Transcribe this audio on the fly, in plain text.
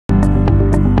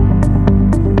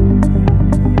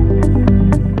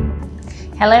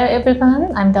Hello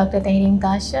everyone, I'm Dr. Tahreem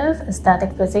Kashif,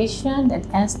 aesthetic physician at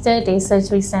Aster Day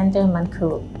Surgery Center,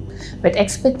 Mankhool, with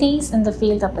expertise in the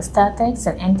field of aesthetics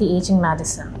and anti-aging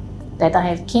medicine that I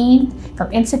have gained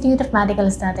from Institute of Medical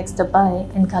Aesthetics,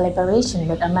 Dubai in collaboration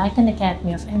with American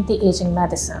Academy of Anti-Aging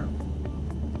Medicine.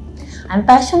 I'm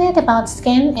passionate about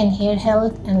skin and hair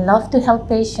health and love to help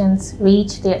patients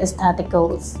reach their aesthetic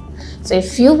goals. So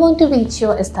if you want to reach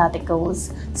your aesthetic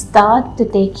goals, start to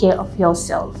take care of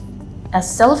yourself. As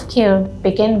self-care,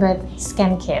 begin with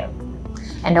skincare.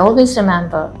 And always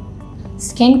remember,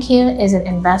 skincare is an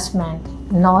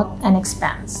investment, not an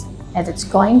expense, as it's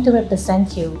going to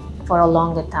represent you for a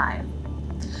longer time.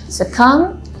 So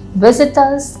come, visit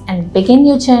us and begin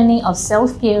your journey of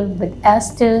self-care with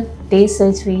Aster Day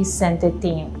Surgery Center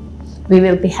team. We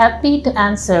will be happy to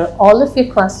answer all of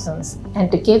your questions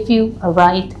and to give you a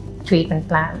right treatment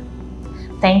plan.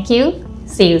 Thank you.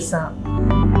 See you soon.